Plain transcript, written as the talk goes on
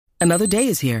Another day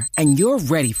is here, and you're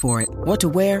ready for it. What to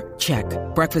wear? Check.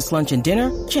 Breakfast, lunch, and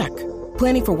dinner? Check.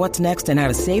 Planning for what's next and how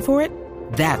to save for it?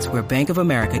 That's where Bank of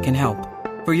America can help.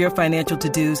 For your financial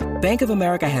to-dos, Bank of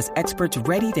America has experts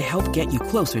ready to help get you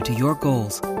closer to your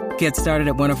goals. Get started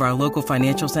at one of our local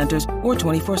financial centers or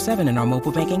 24/7 in our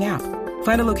mobile banking app.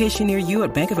 Find a location near you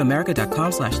at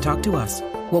bankofamerica.com/talktous.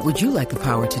 What would you like the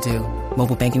power to do?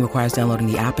 Mobile banking requires downloading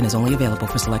the app and is only available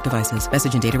for select devices.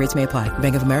 Message and data rates may apply.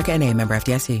 Bank of America N.A., member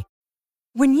FDIC.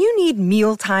 When you need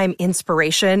mealtime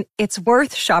inspiration, it's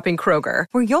worth shopping Kroger,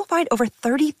 where you'll find over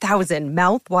 30,000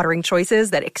 mouth-watering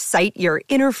choices that excite your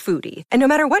inner foodie. And no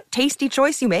matter what tasty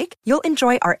choice you make, you'll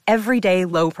enjoy our everyday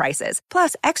low prices,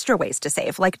 plus extra ways to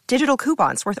save, like digital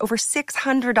coupons worth over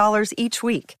 $600 each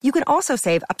week. You can also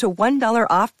save up to $1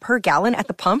 off per gallon at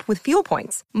the pump with fuel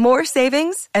points. More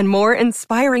savings and more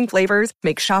inspiring flavors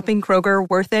make shopping Kroger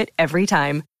worth it every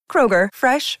time. Kroger,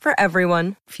 fresh for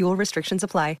everyone. Fuel restrictions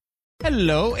apply.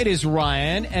 Hello, it is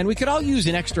Ryan, and we could all use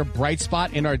an extra bright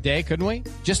spot in our day, couldn't we?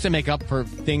 Just to make up for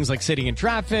things like sitting in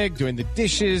traffic, doing the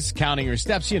dishes, counting your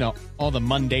steps, all the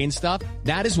mundane stuff.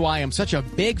 That is why I'm such a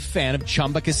big fan of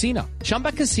Chumba Casino.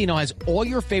 Chumba Casino has all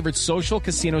your favorite social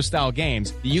casino-style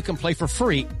games that you can play for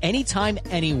free anytime,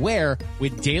 anywhere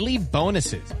with daily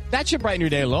bonuses. That should brighten your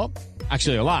day a little.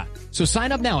 Actually, a lot. So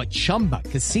sign up now at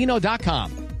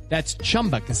ChumbaCasino.com. That's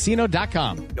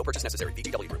ChumbaCasino.com. No purchase necessary.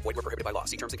 VGW Group. Void where prohibited by law.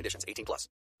 See terms and conditions. 18+.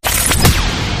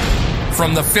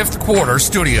 From the Fifth Quarter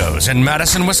Studios in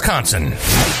Madison, Wisconsin,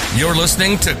 you're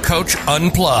listening to Coach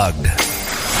Unplugged.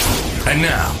 And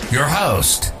now, your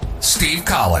host, Steve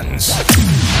Collins.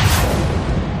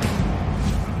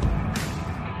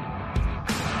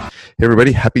 Hey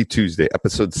everybody, happy Tuesday,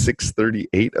 episode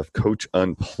 638 of Coach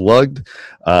Unplugged.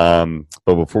 But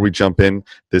before we jump in,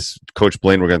 this Coach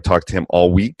Blaine, we're going to talk to him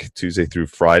all week, Tuesday through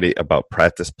Friday, about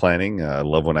practice planning. I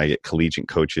love when I get collegiate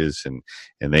coaches and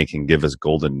they can give us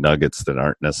golden nuggets that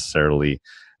aren't necessarily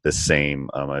the same.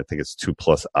 I think it's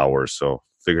 2+ hours, so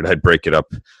figured I'd break it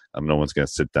up. No one's going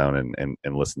to sit down and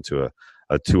listen to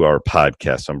a 2-hour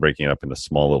podcast. So I'm breaking it up into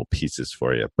small little pieces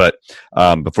for you. But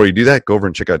before you do that, go over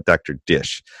and check out Dr.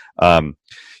 Dish. Their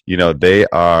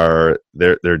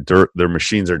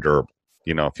machines are durable.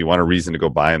 If you want a reason to go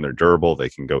buy them, they're durable. They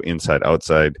can go inside,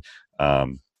 outside.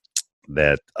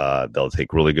 They'll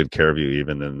take really good care of you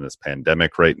even in this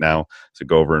pandemic right now. So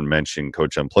go over and mention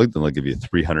Coach Unplugged, and they'll give you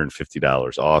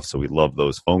 $350 off. So we love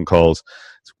those phone calls.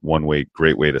 It's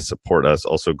great way to support us.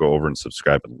 Also go over and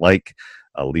subscribe and like.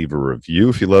 Leave a review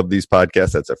if you love these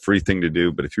podcasts. That's a free thing to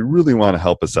do. But if you really want to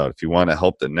help us out, if you want to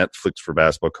help the Netflix for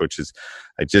basketball coaches,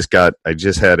 I just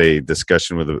had a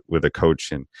discussion with a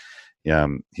coach, and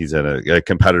he's a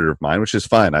competitor of mine, which is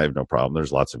fine. I have no problem.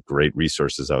 There's lots of great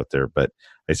resources out there. But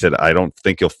I said, I don't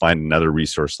think you'll find another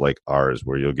resource like ours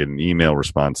where you'll get an email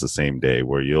response the same day,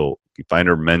 where you'll find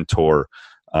a mentor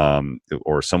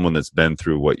or someone that's been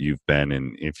through what you've been.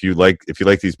 And if you like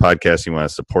these podcasts, you want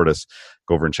to support us,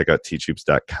 go over and check out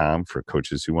teachhoops.com for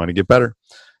coaches who want to get better.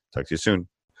 Talk to you soon.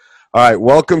 All right.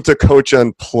 Welcome to Coach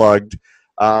Unplugged.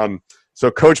 So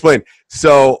Coach Blaine,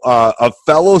 a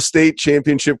fellow state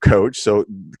championship coach. So,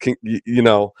 I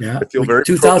feel very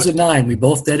 2009. We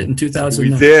both did it in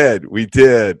 2009. We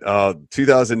did.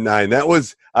 2009. I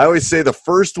always say the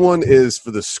first one is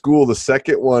for the school. The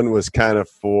second one was kind of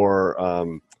for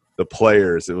the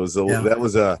players. That was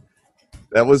the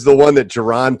one that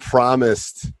Jerron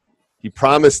promised. He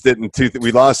promised it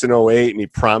we lost in 2008, and he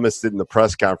promised it in the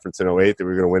press conference in 2008 that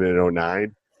we were going to win it in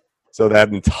 2009. So that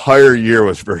entire year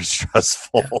was very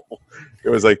stressful. It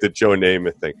was like the Joe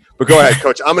Namath thing. But go ahead,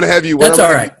 Coach. I'm going to have you. That's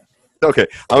all right. Okay.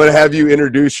 I'm going to have you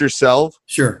introduce yourself.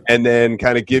 Sure. And then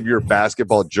kind of give your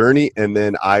basketball journey. And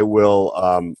then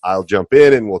I'll jump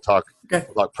in and we'll talk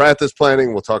practice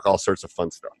planning. We'll talk all sorts of fun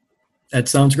stuff. That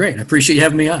sounds great. I appreciate you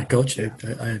having me on, Coach.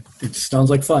 It sounds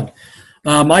like fun.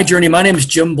 My journey, my name is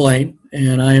Jim Blaine,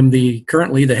 and I am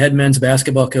currently the head men's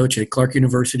basketball coach at Clark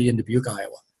University in Dubuque,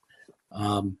 Iowa.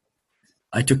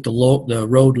 I took the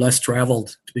road less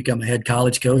traveled to become a head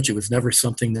college coach. It was never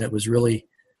something that was really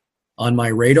on my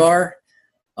radar.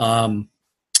 So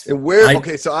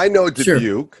I know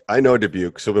Dubuque. Sure. I know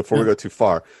Dubuque. So before we go too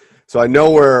far, so I know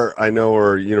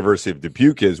where University of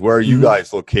Dubuque is. Where are you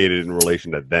guys located in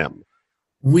relation to them?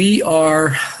 We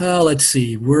are. Let's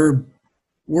see. We're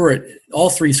at all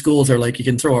three schools are like you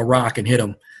can throw a rock and hit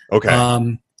them.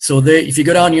 Okay. So if you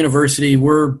go down University,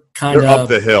 we're kind of up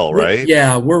the hill, right?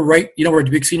 Yeah, we're right. You know where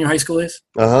Dubuque Senior High School is?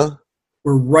 Uh-huh.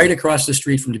 We're right across the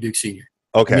street from Dubuque Senior.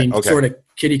 Okay. Sort of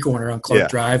kitty corner on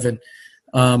Clark Drive, and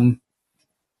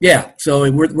so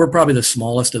we're probably the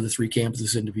smallest of the three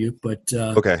campuses in Dubuque. But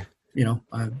okay.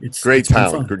 It's great it's been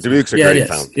town. fun. Dubuque's a Yeah, great it is.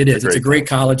 town. It is. It's a great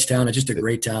town. college town. It's just a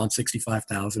great town.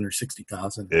 65,000 or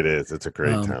 60,000. It is. It's a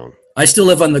great town. I still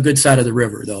live on the good side of the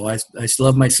river, though. I still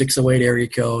have my 608 area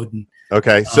code. And,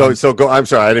 Okay, so go. I'm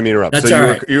sorry, I didn't mean to interrupt. That's So all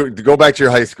right. you go back to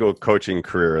your high school coaching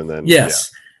career, and then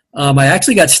yes, I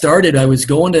actually got started. I was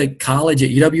going to college at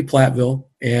UW Platteville,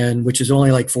 which is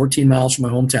only like 14 miles from my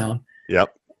hometown.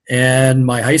 Yep. And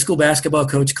my high school basketball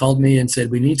coach called me and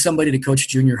said, "We need somebody to coach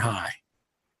junior high."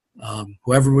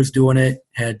 Whoever was doing it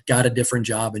had got a different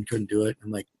job and couldn't do it.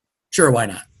 I'm like, "Sure, why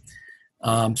not?"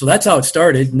 So that's how it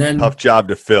started. And then Tough job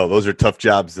to fill. Those are tough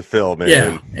jobs to fill, man.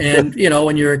 yeah, and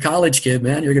when you're a college kid,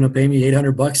 man, you're going to pay me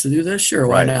 $800 to do this. Sure,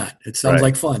 why Right. not? It sounds Right.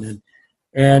 like fun.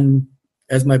 And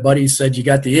as my buddy said, you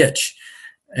got the itch,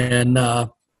 and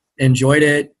enjoyed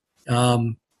it.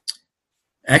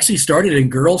 Actually started in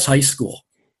girls' high school.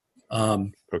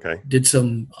 Okay. Did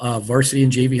some varsity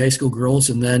and JV high school girls,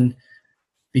 and then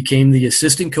became the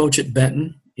assistant coach at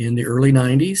Benton in the early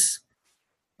 90s.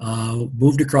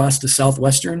 Moved across to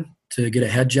Southwestern to get a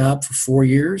head job for 4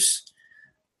 years.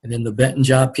 And then the Benton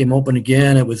job came open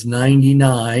again. It was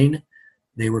 99.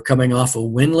 They were coming off a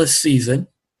winless season.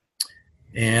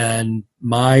 And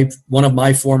one of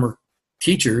my former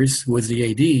teachers, who was the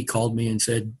AD, called me and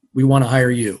said, "We want to hire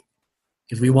you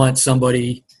because we want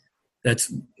somebody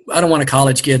I don't want a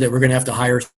college kid that we're going to have to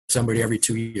hire somebody every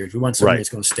 2 years. We want somebody Right. that's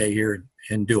going to stay here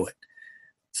and do it."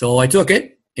 So I took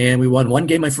it, and we won one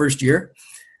game my first year,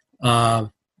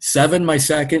 7 my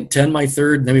second, 10 my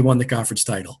third, and then we won the conference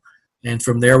title. And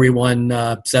from there, we won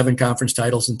 7 conference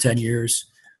titles in 10 years.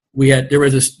 There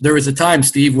was a time,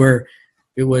 Steve, where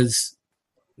it was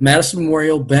Madison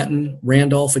Memorial, Benton,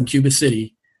 Randolph, and Cuba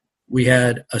City. We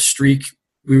had a streak.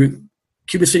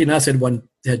 Cuba City and us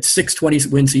had 6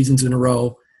 20-win seasons in a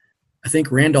row. I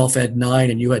think Randolph had 9,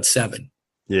 and you had 7.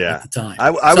 Yeah. At the time.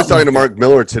 I was talking to Mark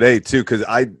Miller today too, because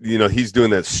he's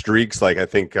doing that streaks. Like I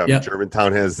think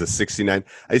Germantown has the 69.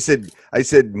 I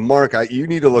said, Mark, you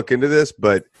need to look into this.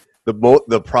 But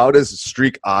the proudest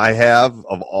streak I have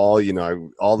of all,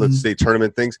 all the state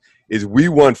tournament things is we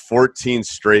won 14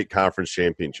 straight conference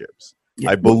championships. Yeah.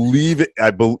 I believe it.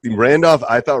 Randolph.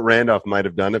 I thought Randolph might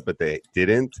have done it, but they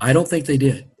didn't. I don't think they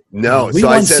did. No, we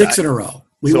won 6 in a row.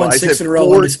 We won 6 in a row.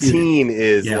 14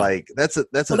 is like that's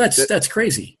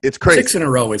crazy. It's crazy. 6 in a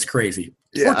row is crazy.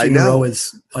 14 Yeah, I in know. a row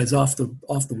is off the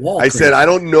wall. I said I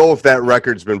don't know if that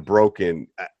record's been broken.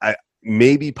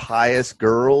 Maybe Pius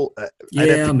Girl.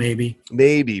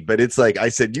 Maybe, but it's like I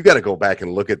said, you got to go back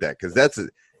and look at that because that's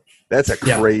a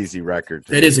crazy record.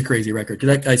 It is a crazy record.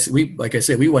 Like I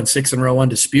said, we won 6 in a row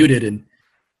undisputed, and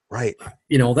right.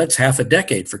 That's half a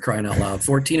decade, for crying out loud.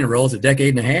 14 in a row is a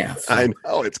decade and a half. So. I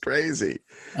know, it's crazy.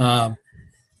 And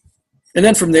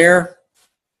then from there,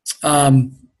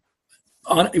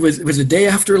 it was a day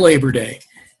after Labor Day,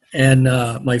 and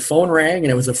my phone rang,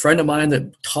 and it was a friend of mine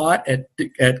that taught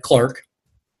at Clark,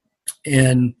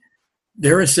 and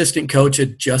their assistant coach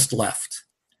had just left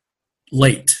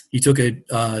late. He took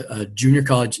a junior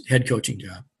college head coaching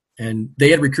job. And they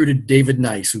had recruited David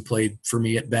Nice, who played for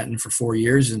me at Benton for 4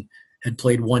 years and had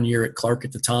played 1 year at Clark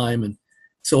at the time. And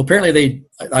so apparently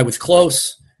I was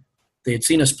close. They had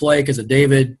seen us play because of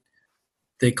David.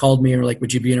 They called me and were like,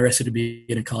 "Would you be interested to be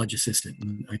a college assistant?"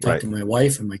 And I talked to my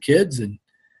wife and my kids, and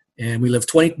we live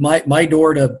my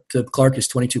door to Clark is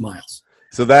 22 miles.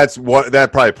 So that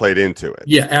probably played into it.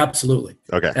 Yeah, absolutely.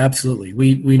 Okay. Absolutely.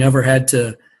 We never had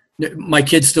to. My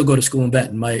kids still go to school in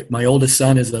Benton. My oldest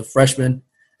son is a freshman.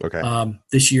 Okay.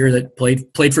 This year that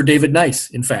played for David Nice,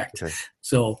 in fact. Okay.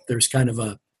 So there's kind of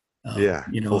a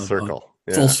full circle.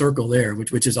 Full circle there,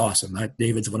 which is awesome.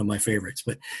 David's one of my favorites.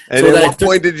 But at what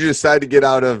point did you decide to get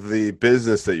out of the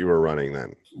business that you were running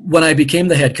then? When I became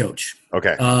the head coach.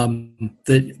 Okay.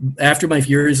 After my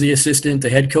year as the assistant, the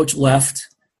head coach left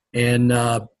and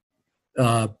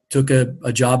took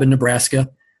a job in Nebraska,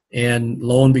 and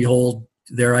lo and behold,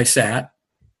 there I sat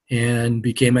and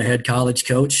became a head college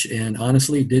coach, and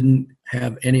honestly didn't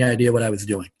have any idea what I was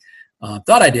doing.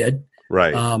 Thought I did.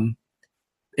 Right.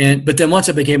 But then once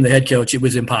I became the head coach, it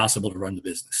was impossible to run the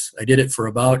business. I did it for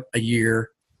about a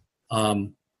year,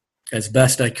 as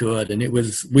best I could, and it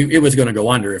was going to go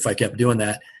under if I kept doing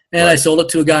that. And I sold it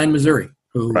to a guy in Missouri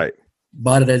who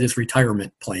bought it as his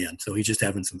retirement plan, so he's just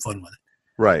having some fun with it.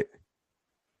 Right.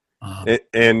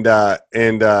 And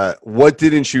what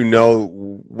didn't you know?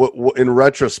 What in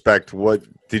retrospect, what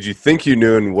did you think you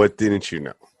knew, and what didn't you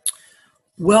know?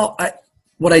 Well,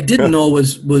 what I didn't know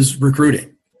was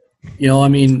recruiting.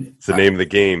 It's the name of the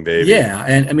game, baby. Yeah,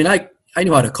 and I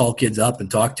knew how to call kids up and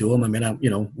talk to them.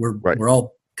 We're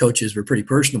all coaches. We're pretty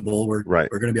personable. We're going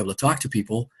to be able to talk to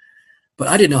people. but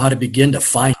I didn't know how to begin to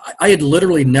find. I had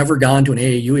literally never gone to an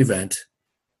AAU event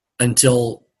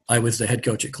until I was the head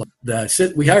coach at Clark.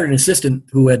 We hired an assistant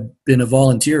who had been a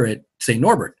volunteer at St.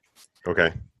 Norbert.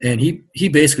 Okay. And he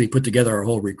basically put together our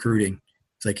whole recruiting.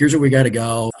 It's like, here's where we got to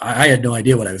go. I had no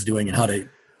idea what I was doing and how to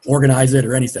organize it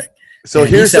or anything. So and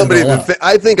here's somebody that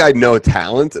I think I know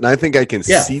talent, and I think I can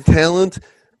see talent,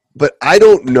 but I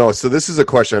don't know. So this is a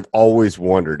question I've always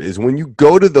wondered: is when you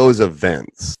go to those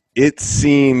events, it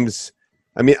seems.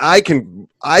 I mean, I can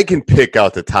pick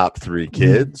out the top 3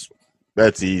 kids.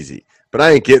 That's easy, but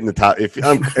I ain't getting the top. If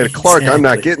I'm at Clark, I'm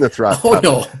not getting the top. Oh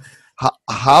no.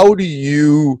 How do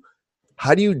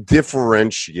you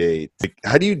differentiate?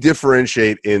 How do you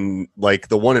differentiate in like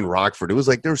the one in Rockford? It was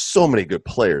like there's so many good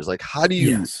players. Like how do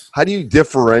you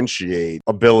differentiate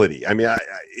ability? I mean,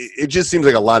 it just seems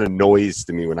like a lot of noise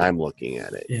to me when I'm looking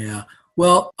at it. Yeah.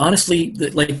 Well, honestly,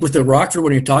 like with the Rockford,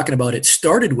 when you're talking about it,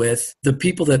 started with the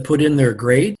people that put in their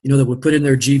grade, that would put in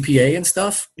their GPA and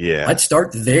stuff. Yeah. I'd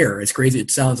start there. As crazy as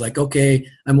it sounds, like, okay,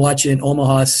 I'm watching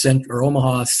Omaha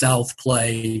South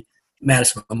play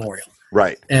Madison Memorial.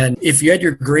 Right. And if you had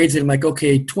your grades in, like,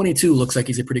 okay, 22 looks like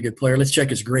he's a pretty good player. Let's check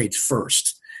his grades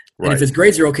first. And right. If his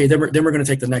grades are okay, then we're going to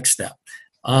take the next step.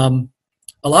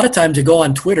 A lot of times you go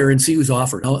on Twitter and see who's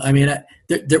offered. I mean,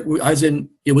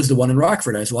 it was the one in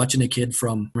Rockford. I was watching a kid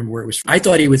from, remember where it was. I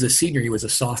thought he was a senior. He was a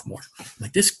sophomore.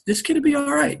 Like this kid will be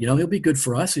all right. He'll be good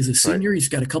for us. He's a senior. Right. He's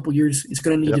got a couple years. He's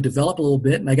going to need to develop a little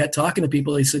bit. And I got talking to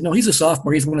people. They said, no, he's a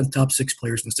sophomore. He's one of the top 6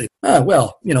 players in the state.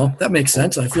 Well, that makes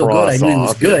sense. I feel good. I knew he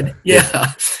was good.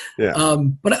 Yeah.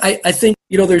 But I think,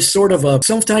 there's sort of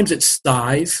sometimes it's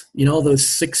size, those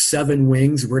 6'7"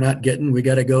 wings we're not getting. We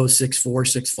got to go 6'4",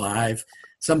 6'5".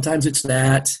 Sometimes it's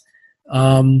that.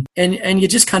 And you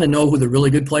just kind of know who the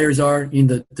really good players are,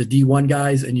 the D1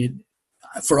 guys. And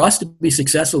for us to be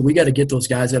successful, we got to get those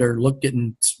guys that are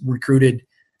getting recruited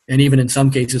and even in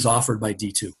some cases offered by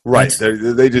D2. Right.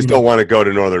 They just don't want to go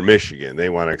to Northern Michigan. They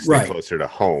want to stay closer to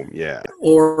home. Yeah.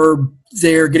 Or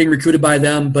they're getting recruited by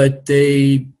them, but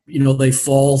they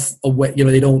fall away.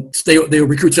 They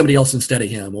recruit somebody else instead of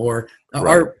him. Or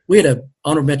we had a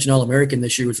honorable mention All-American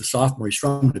this year. Was a sophomore. He's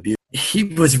from Dubuque. He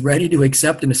was ready to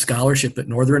accept a scholarship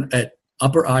at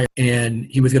Upper Iowa, and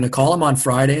he was going to call him on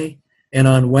Friday. And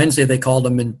on Wednesday, they called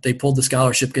him and they pulled the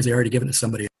scholarship because they already given it to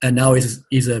somebody. And now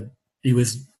he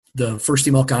was the first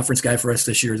team all-conference guy for us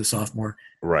this year as a sophomore.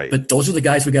 Right. But those are the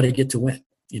guys we got to get to win.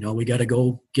 We got to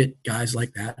go get guys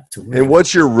like that to win. And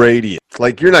what's your radius?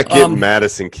 Like you're not getting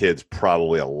Madison kids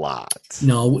probably a lot.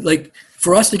 No, like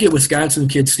for us to get Wisconsin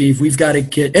kids, Steve, we've got to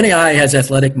get. NAI has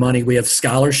athletic money. We have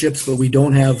scholarships, but we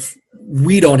don't have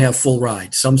full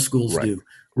rides. Some schools do.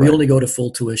 We only go to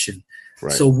full tuition.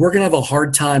 Right. So we're going to have a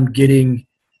hard time getting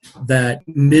that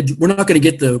we're not going to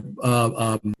get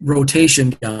the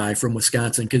rotation guy from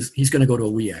Wisconsin because he's going to go to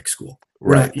a WEAC school.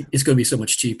 Right. It's going to be so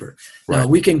much cheaper. Right.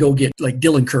 We can go get like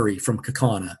Dylan Curry from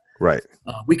Kaukauna. Right.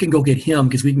 We can go get him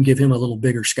because we can give him a little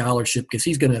bigger scholarship because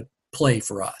he's going to play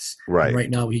for us. Right. And right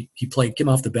now he came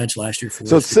off the bench last year for us.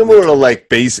 So it's similar to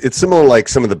it's similar to like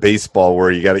some of the baseball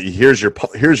where you got here's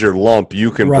your lump,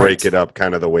 you can break it up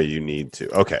kind of the way you need to.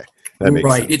 Okay. That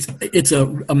makes sense. It's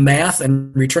a math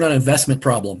and return on investment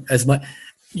problem. As much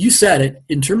you said it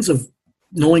in terms of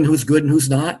knowing who's good and who's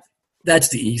not. That's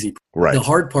the easy part. Right. The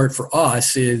hard part for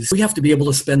us is we have to be able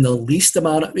to spend the least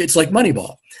amount of. It's like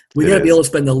Moneyball. We got to be able to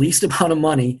spend the least amount of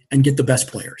money and get the best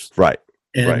players. Right.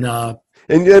 And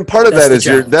and part of that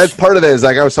is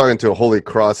like I was talking to a Holy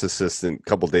Cross assistant a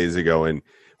couple days ago, and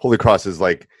Holy Cross is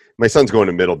like my son's going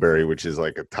to Middlebury, which is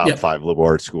like a top 5 liberal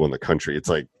arts school in the country. It's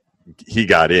like he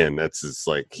got in. That's just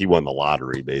like he won the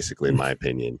lottery, basically, in my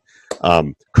opinion.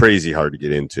 Crazy hard to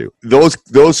get into.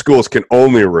 Those schools can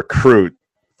only recruit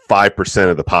 5%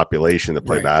 of the population that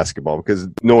play basketball because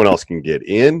no one else can get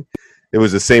in. It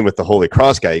was the same with the Holy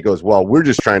Cross guy. He goes, well, we're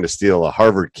just trying to steal a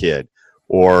Harvard kid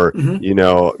or,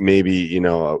 maybe,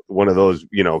 one of those,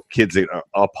 kids that are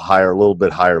up higher, a little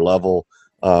bit higher level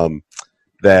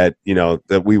that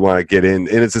we want to get in.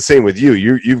 And it's the same with you.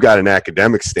 You've got an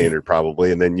academic standard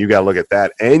probably, and then you got to look at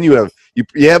that. And you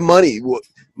have money.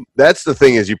 That's the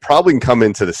thing is you probably can come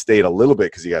into the state a little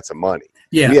bit because you got some money.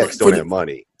 Yeah. We don't have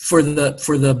money. For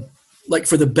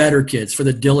the better kids, for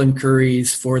the Dylan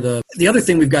Currys, the other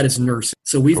thing we've got is nursing.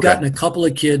 So we've gotten a couple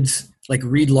of kids like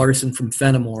Reed Larson from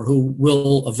Fenimore who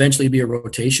will eventually be a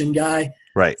rotation guy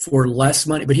for less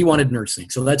money, but he wanted nursing.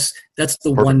 So that's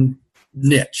the one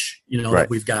niche, that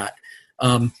we've got.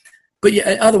 But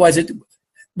yeah, otherwise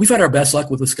we've had our best luck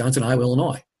with Wisconsin, Iowa,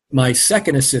 Illinois. My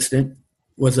second assistant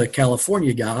was a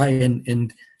California guy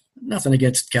and nothing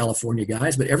against California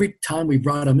guys, but every time we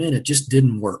brought him in, it just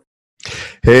didn't work.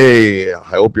 Hey, I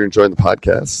hope you're enjoying the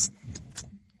podcast.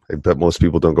 I bet most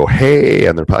people don't go, hey,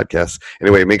 on their podcasts.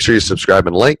 Anyway, make sure you subscribe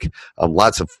and like.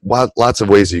 Lots of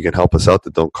ways that you can help us out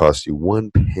that don't cost you one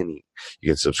penny. You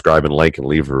can subscribe and like and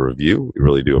leave a review. We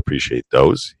really do appreciate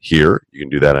those. Here, you can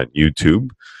do that on YouTube.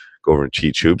 Go over and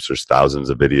Teach Hoops. There's thousands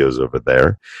of videos over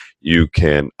there. You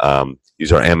can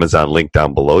use our Amazon link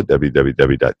down below,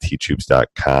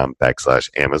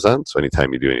 www.teachhoops.com/Amazon. So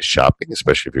anytime you do any shopping,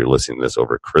 especially if you're listening to this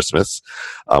over Christmas,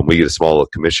 we get a small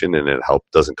commission, and it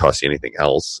doesn't cost you anything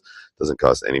else. Doesn't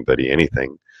cost anybody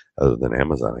anything other than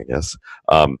Amazon, I guess.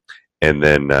 And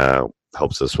then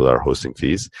helps us with our hosting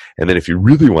fees. And then if you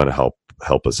really want to help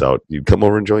us out, you come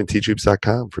over and join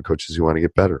teachhoops.com for coaches who want to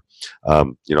get better.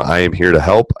 I am here to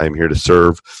help. I'm here to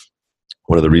serve.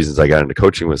 One of the reasons I got into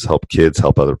coaching was help kids,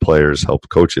 help other players, help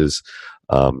coaches.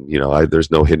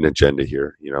 There's no hidden agenda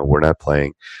here. We're not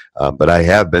playing, but I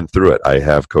have been through it. I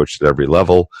have coached at every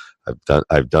level.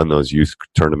 I've done those youth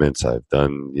tournaments. I've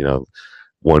done,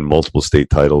 won multiple state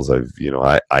titles. I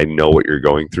know what you're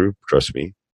going through. Trust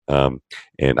me.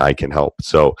 And I can help.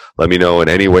 So let me know in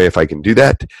any way if I can do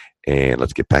that. And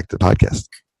let's get back to the podcast.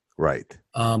 Right.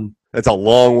 That's a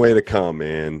long way to come,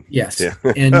 man. Yes. Yeah.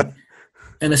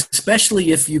 And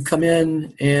especially if you come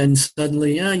in and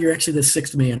suddenly, you're actually the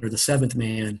sixth man or the seventh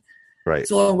man. Right.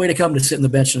 It's a long way to come to sit in the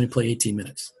bench and only play 18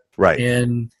 minutes. Right.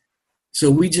 And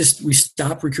so we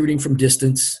stop recruiting from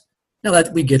distance. Now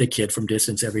that we get a kid from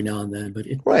distance every now and then, but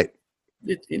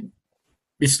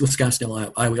it's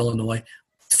Wisconsin, Iowa, Illinois.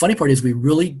 The funny part is we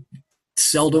really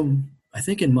seldom, I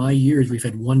think in my years, we've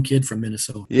had one kid from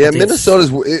Minnesota. Yeah,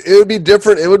 Minnesota's. It would be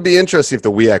different. It would be interesting if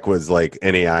the WEAC was like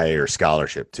NAIA or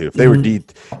scholarship too. If they were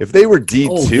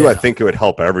D2, I think it would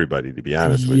help everybody. To be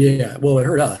honest with you. Yeah, well, it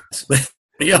hurt us. But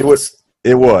it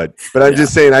would. But I'm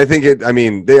just saying. I think it. I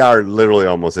mean, they are literally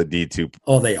almost a D2.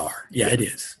 Oh, they are. Yeah, it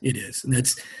is. It is, and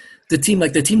that's the team.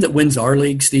 Like the team that wins our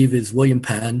league, Steve, is William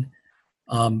Penn.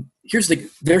 Here's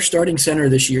their starting center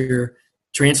this year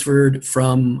transferred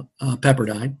from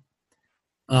Pepperdine.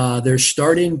 Their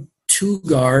starting two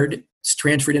guard is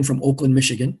transferred in from Oakland,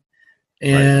 Michigan.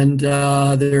 And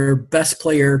their best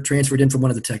player transferred in from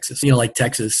one of the Texas, like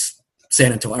Texas,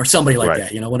 San Antonio, or somebody like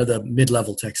that, one of the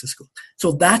mid-level Texas schools.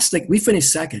 So that's we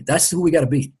finished second. That's who we got to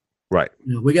beat. Right.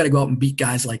 We got to go out and beat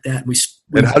guys like that.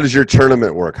 And how does your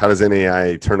tournament work? How does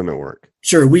NAIA tournament work?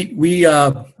 Sure. We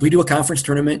do a conference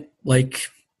tournament like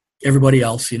everybody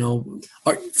else,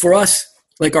 for us,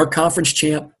 like our conference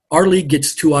champ, our league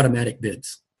gets 2 automatic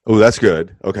bids. Oh, that's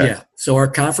good. Okay. Yeah. So our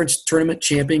conference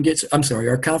champion gets a bid,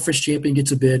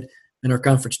 and our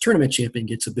conference tournament champion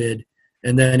gets a bid.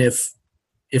 And then if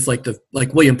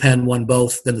like William Penn won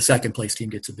both, then the second place team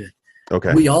gets a bid.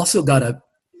 Okay. We also got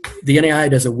the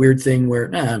NAIA does a weird thing where,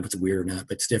 if it's weird or not,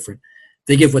 but it's different.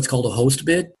 They give what's called a host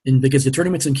bid. And because the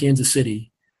tournament's in Kansas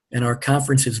City and our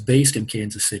conference is based in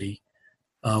Kansas City,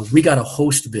 we got a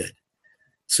host bid.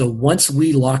 So once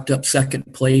we locked up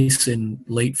second place in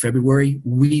late February,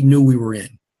 we knew we were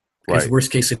in. Because worst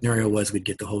case scenario was we'd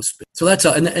get the host bid. So that's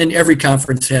and every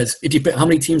conference has it depends how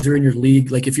many teams are in your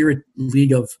league. Like if you're a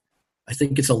league of, I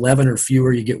think it's 11 or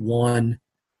fewer, you get 1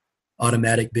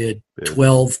 automatic bid.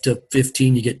 12 to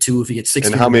 15, you get 2. If you get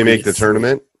 16, and how many make the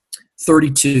tournament?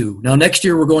 32. Now next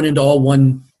year we're going into all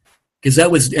one because that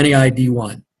was NAIA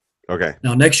D1. Okay.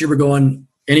 Now next year we're going.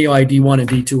 NAIA D1 and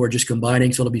D2 are just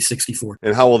combining, so it'll be 64.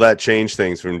 And how will that change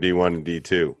things from D1 and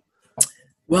D2?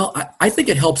 Well, I think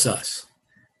it helps us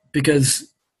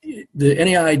because the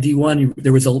NAIA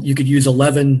D1 you could use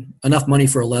enough money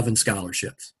for 11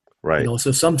 scholarships. Right.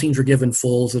 So some teams are given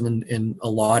fulls and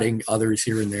allotting others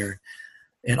here and there.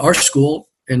 And our school,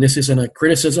 and this isn't a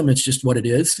criticism, it's just what it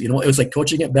is. It was like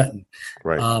coaching at Benton.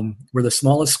 Right. We're the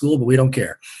smallest school, but we don't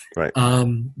care. Right.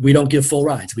 We don't give full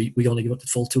rides. We only give up the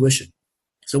full tuition.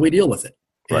 So we deal with it,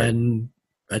 and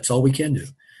that's all we can do.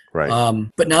 Right.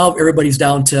 But now everybody's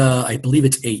down to, I believe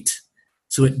it's 8.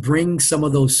 So it brings some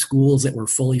of those schools that were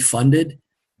fully funded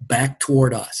back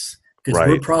toward us because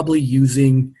we're probably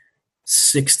using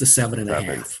 6 to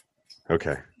 7.5.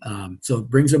 Okay. So it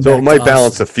brings them back. So it might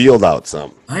balance the field out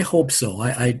some. I hope so.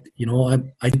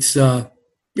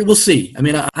 We'll see. I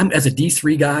mean, I'm as a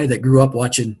D3 guy that grew up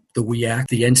watching the WEAC,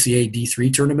 the NCAA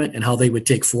D3 tournament, and how they would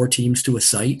take 4 teams to a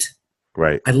site.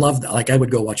 Right. I love that. Like I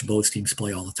would go watch both teams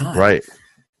play all the time. Right.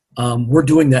 We're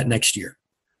doing that next year.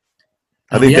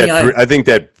 I think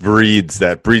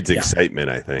that breeds excitement,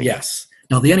 I think. Yes.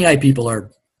 Now the NAIA people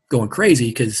are going crazy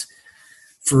because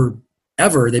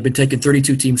forever they've been taking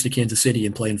 32 teams to Kansas City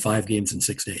and playing 5 games in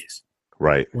 6 days.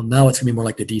 Right. Well, now it's going to be more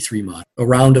like the D3 mod. A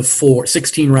round of 4,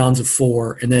 16 rounds of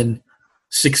 4, and then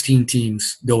 16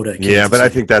 teams go to Kansas Yeah, but City. I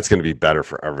think that's going to be better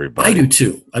for everybody. I do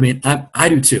too. I mean, I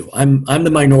do too. I'm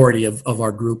the minority of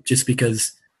our group just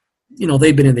because,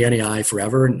 they've been in the NAI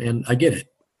forever, and I get it.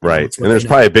 Right. And there's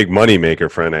probably a big money maker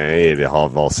for NAIA to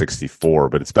have all 64,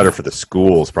 but it's better for the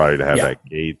schools probably to have that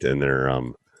gate in their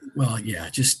Well, yeah,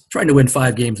 just trying to win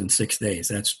 5 games in 6 days.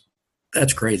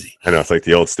 That's crazy. I know, it's like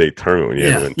the old state tournament when you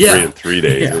had to win 3 in 3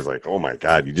 days. Yeah. It was like, oh my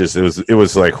God, it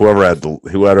was like whoever had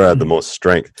the most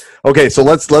strength. Okay, so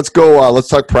let's go let's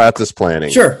talk practice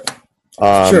planning. Sure.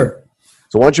 Sure.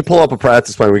 So why don't you pull up a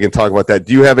practice plan? We can talk about that.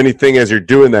 Do you have anything as you're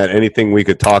doing that, anything we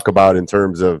could talk about in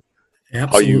terms of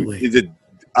Absolutely.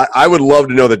 I would love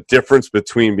to know the difference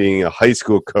between being a high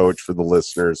school coach for the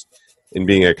listeners and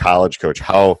being a college coach,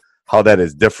 how that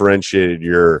has differentiated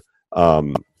your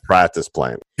practice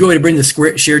plan. Do you want me to bring the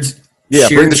shared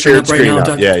bring the shared screen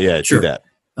up. Yeah, sure. Do that.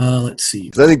 Let's see.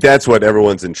 Because I think that's what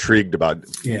everyone's intrigued about.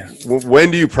 Yeah. When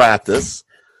do you practice?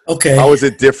 Okay. How is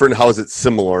it different? How is it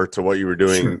similar to what you were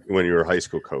doing when you were a high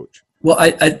school coach? Well,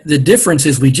 the difference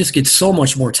is we just get so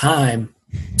much more time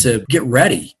to get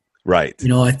ready. Right.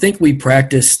 I think we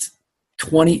practiced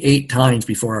 28 times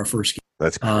before our first game.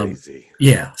 That's crazy.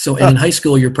 Yeah. So and in high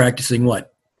school, you're practicing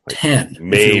what? 10.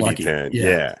 Maybe 10.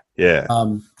 Yeah.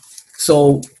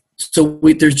 So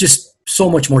there's just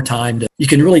so much more time. You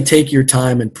can really take your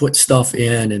time and put stuff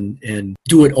in and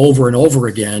do it over and over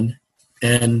again.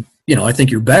 And, I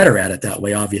think you're better at it that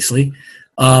way, obviously.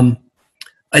 I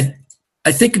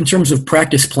think in terms of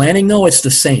practice planning, though, it's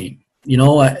the same.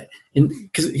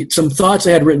 Because some thoughts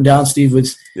I had written down, Steve,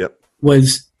 was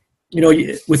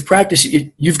with practice,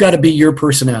 you've got to be your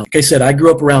personality. Like I said, I grew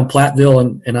up around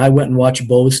Platteville, and I went and watched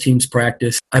Bo's teams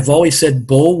practice. I've always said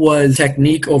Bo was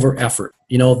technique over effort.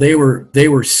 They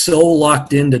were so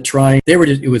locked into trying.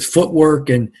 It was footwork,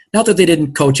 and not that they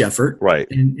didn't coach effort, right,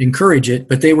 and encourage it,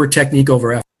 but they were technique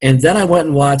over effort. And then I went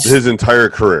and watched his entire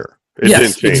career. It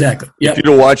didn't change. Exactly. Yep. If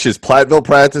you watch his Platteville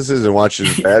practices and watch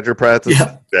his Badger practices,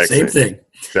 same thing.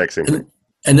 Exact same thing.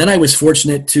 And then I was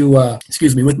fortunate to,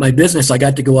 with my business, I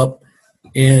got to go up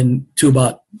to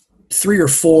about 3 or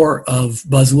 4 of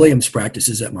Buzz Williams'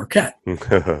 practices at Marquette.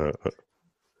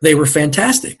 They were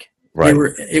fantastic. Right.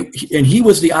 And he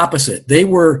was the opposite. They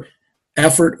were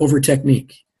effort over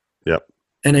technique. Yep.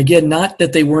 And again, not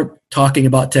that they weren't talking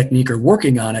about technique or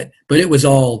working on it, but it was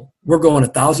all, we're going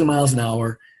 1,000 miles an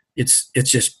hour. It's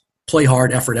just play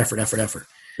hard, effort.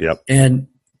 Yep. And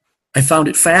I found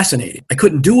it fascinating. I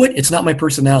couldn't do it. It's not my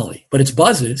personality, but it's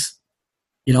Buzz's,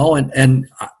 and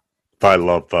I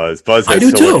love Buzz. Buzz has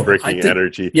so much freaking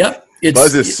energy. Yep.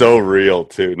 Buzz is so real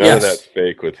too. None of that's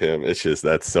fake with him. It's just,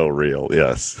 that's so real.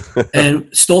 Yes. And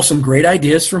stole some great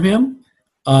ideas from him.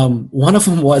 One of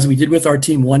them was we did with our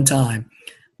team one time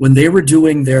when they were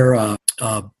doing their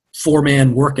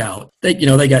 4-man workout. They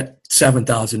got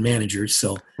 7,000 managers.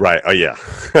 So right. Oh yeah.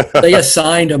 they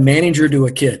assigned a manager to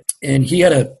a kid, and he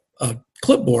had a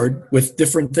clipboard with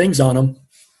different things on him.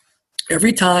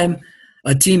 Every time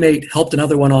a teammate helped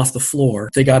another one off the floor,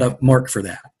 they got a mark for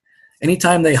that.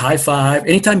 Anytime they high five,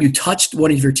 anytime you touched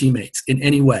one of your teammates in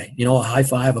any way, a high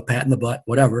five, a pat in the butt,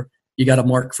 whatever, you got a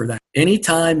mark for that.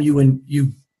 Anytime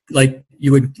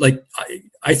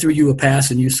I threw you a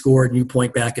pass and you scored and you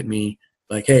point back at me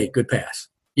like, hey, good pass,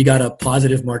 you got a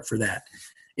positive mark for that.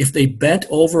 If they bent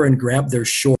over and grabbed their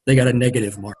short, they got a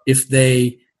negative mark. If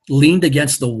they leaned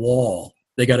against the wall,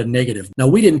 they got a negative. Now,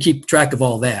 we didn't keep track of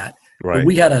all that. Right. But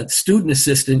we had a student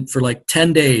assistant for like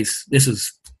 10 days. This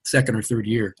is second or third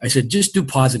year. I said, just do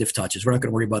positive touches. We're not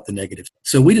going to worry about the negatives.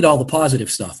 So we did all the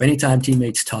positive stuff. Anytime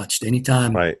teammates touched,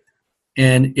 anytime. Right.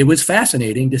 And it was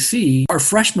fascinating to see our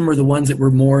freshmen were the ones that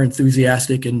were more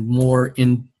enthusiastic and more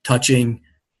in touching,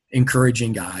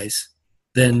 encouraging guys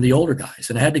than the older guys.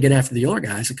 And I had to get after the older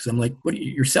guys because I'm like,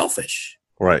 you're selfish.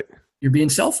 Right. You're being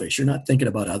selfish. You're not thinking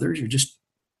about others. You're just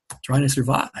trying to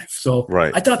survive. So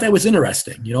right. I thought that was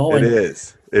interesting, It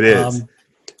is.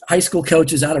 High school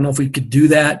coaches, I don't know if we could do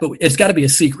that, but it's got to be a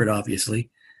secret, obviously.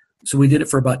 So we did it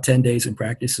for about 10 days in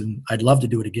practice, and I'd love to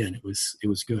do it again. It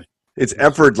was good. It's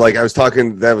effort. Like I was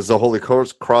talking, that was the Holy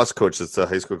Cross coach. That's the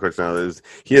high school coach now.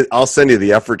 I'll send you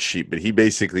the effort sheet, but he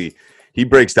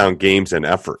breaks down games and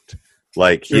effort.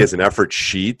 Like he has an effort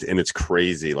sheet, and it's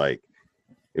crazy. Like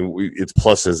it's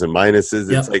pluses and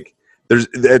minuses. It's like there's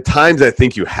at times I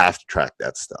think you have to track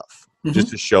that stuff just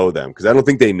to show them, because I don't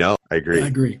think they know. I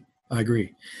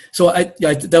agree. So I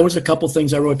that was a couple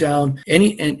things I wrote down.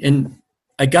 And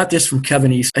I got this from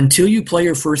Kevin East. Until you play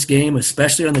your first game,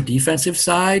 especially on the defensive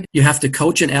side, you have to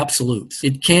coach in absolutes.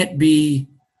 It can't be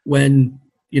when,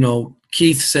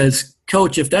 Keith says,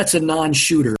 Coach, if that's a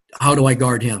non-shooter, how do I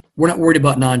guard him? We're not worried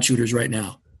about non-shooters right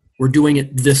now. We're doing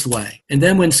it this way. And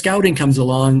then when scouting comes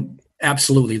along,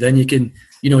 absolutely. Then you can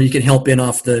help in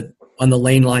on the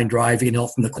lane line drive. You can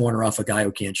help from the corner off a guy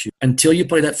who can't shoot. Until you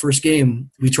play that first game,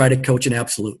 we try to coach in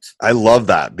absolutes. I love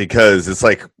that because it's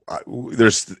like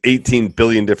there's 18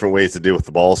 billion different ways to deal with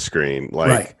the ball screen. Like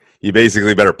right. You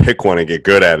basically better pick one and get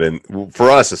good at it. And for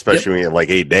us, especially when you have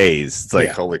like 8 days, it's like,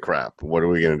 holy crap, what are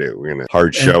we going to do? We're going to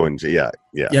hard show and yeah.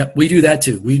 Yeah, we do that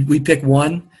too. We pick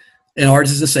one, and ours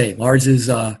is the same. Ours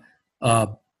is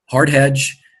hard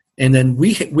hedge, and then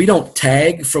we don't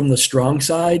tag from the strong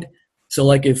side. So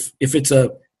like if it's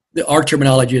our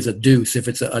terminology is a deuce. If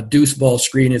it's a deuce ball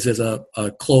screen, is a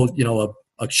closed,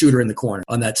 a shooter in the corner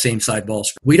on that same side ball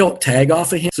screen. We don't tag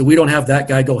off of him, so we don't have that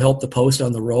guy go help the post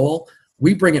on the roll.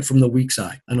 We bring it from the weak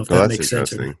side. I don't know if that makes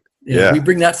sense. Yeah, we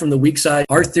bring that from the weak side.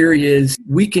 Our theory is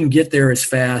we can get there as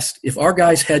fast. If our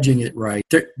guy's hedging it right,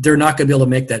 they're not going to be able to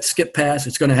make that skip pass.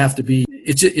 It's going to have to be.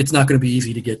 It's not going to be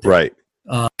easy to get there. Right.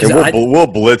 And we'll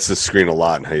blitz the screen a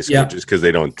lot in high school just because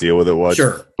they don't deal with it much.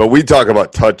 Sure. But we talk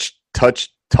about touch, take,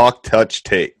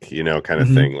 kind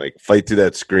of thing. Like fight through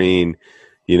that screen,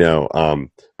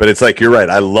 But it's like you're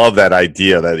right. I love that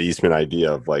idea, that Eastman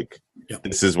idea of like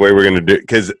this is where we're going to do,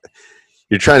 because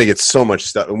you're trying to get so much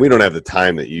stuff, and we don't have the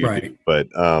time that you do. But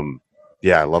I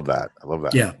love that.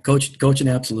 Yeah, coaching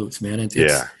absolutes, man. It's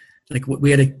like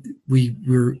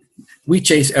we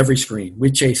chase every screen.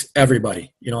 We chase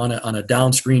everybody. On a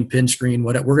down screen, pin screen,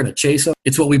 whatever. We're going to chase them.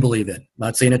 It's what we believe in.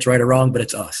 Not saying it's right or wrong, but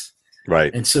it's us.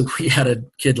 Right. And so we had a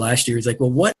kid last year. He's like,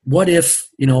 well, what if,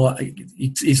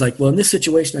 he's like, well, in this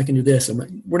situation, I can do this. I'm like,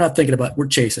 we're not thinking about, we're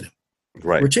chasing him.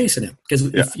 Right. We're chasing him. Because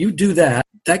if you do that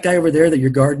guy over there that you're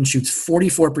guarding shoots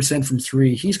 44% from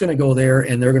three, he's going to go there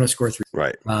and they're going to score three.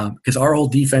 Right. Because our whole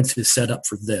defense is set up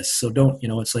for this. So don't,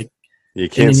 it's like, you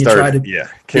can't start.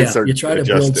 You try to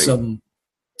build some.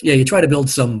 Yeah, you try to build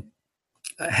some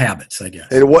habits, I guess.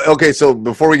 And okay, so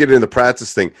before we get into the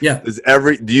practice thing,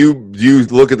 do you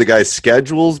look at the guys'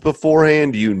 schedules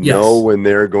beforehand? Do you know when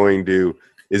they're going to?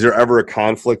 Is there ever a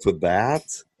conflict with that?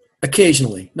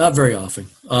 Occasionally, not very often.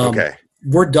 Okay.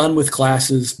 We're done with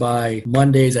classes by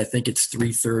Mondays. I think it's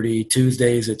 3:30.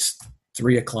 Tuesdays it's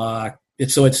 3:00.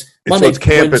 It's Monday, it's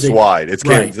campus wide. It's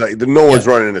right. No one's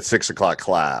running a 6:00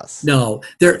 class. No,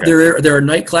 there are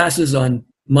night classes on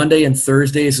Monday and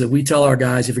Thursdays. So we tell our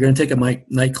guys, if you're going to take a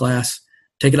night class,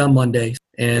 take it on Monday,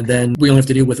 and then we only have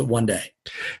to deal with it one day.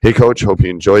 Hey, Coach, hope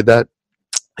you enjoyed that.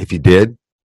 If you did,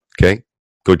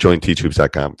 go join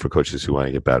teachhoops.com for coaches who want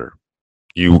to get better.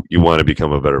 You want to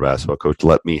become a better basketball coach.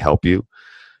 Let me help you.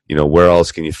 Where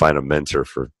else can you find a mentor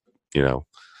for,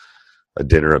 a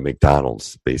dinner at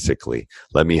McDonald's, basically?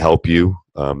 Let me help you.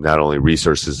 Not only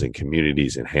resources and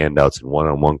communities and handouts and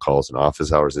one-on-one calls and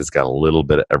office hours. It's got a little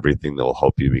bit of everything that will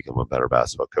help you become a better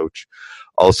basketball coach.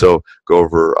 Also, go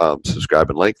over, subscribe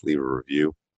and leave a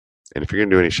review. And if you're going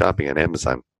to do any shopping on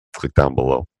Amazon, click down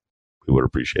below. We would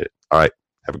appreciate it. All right.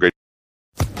 Have a great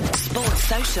Sports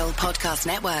Social Podcast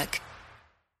Network.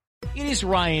 It is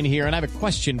Ryan here, and I have a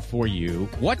question for you.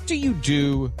 What do you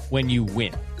do when you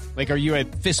win? Like, are you a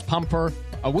fist pumper,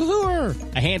 a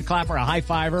woohooer, a hand clapper, a high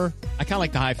fiver? I kind of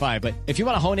like the high five, but if you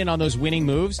want to hone in on those winning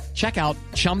moves, check out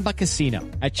Chumba Casino.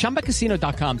 At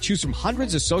ChumbaCasino.com, choose from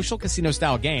hundreds of social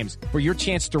casino-style games for your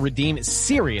chance to redeem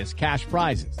serious cash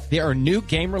prizes. There are new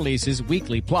game releases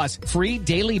weekly, plus free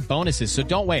daily bonuses, so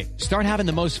don't wait. Start having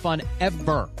the most fun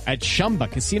ever at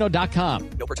ChumbaCasino.com.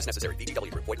 No purchase necessary.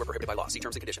 VGW Group. Void where prohibited by law. See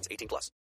terms and conditions. 18+.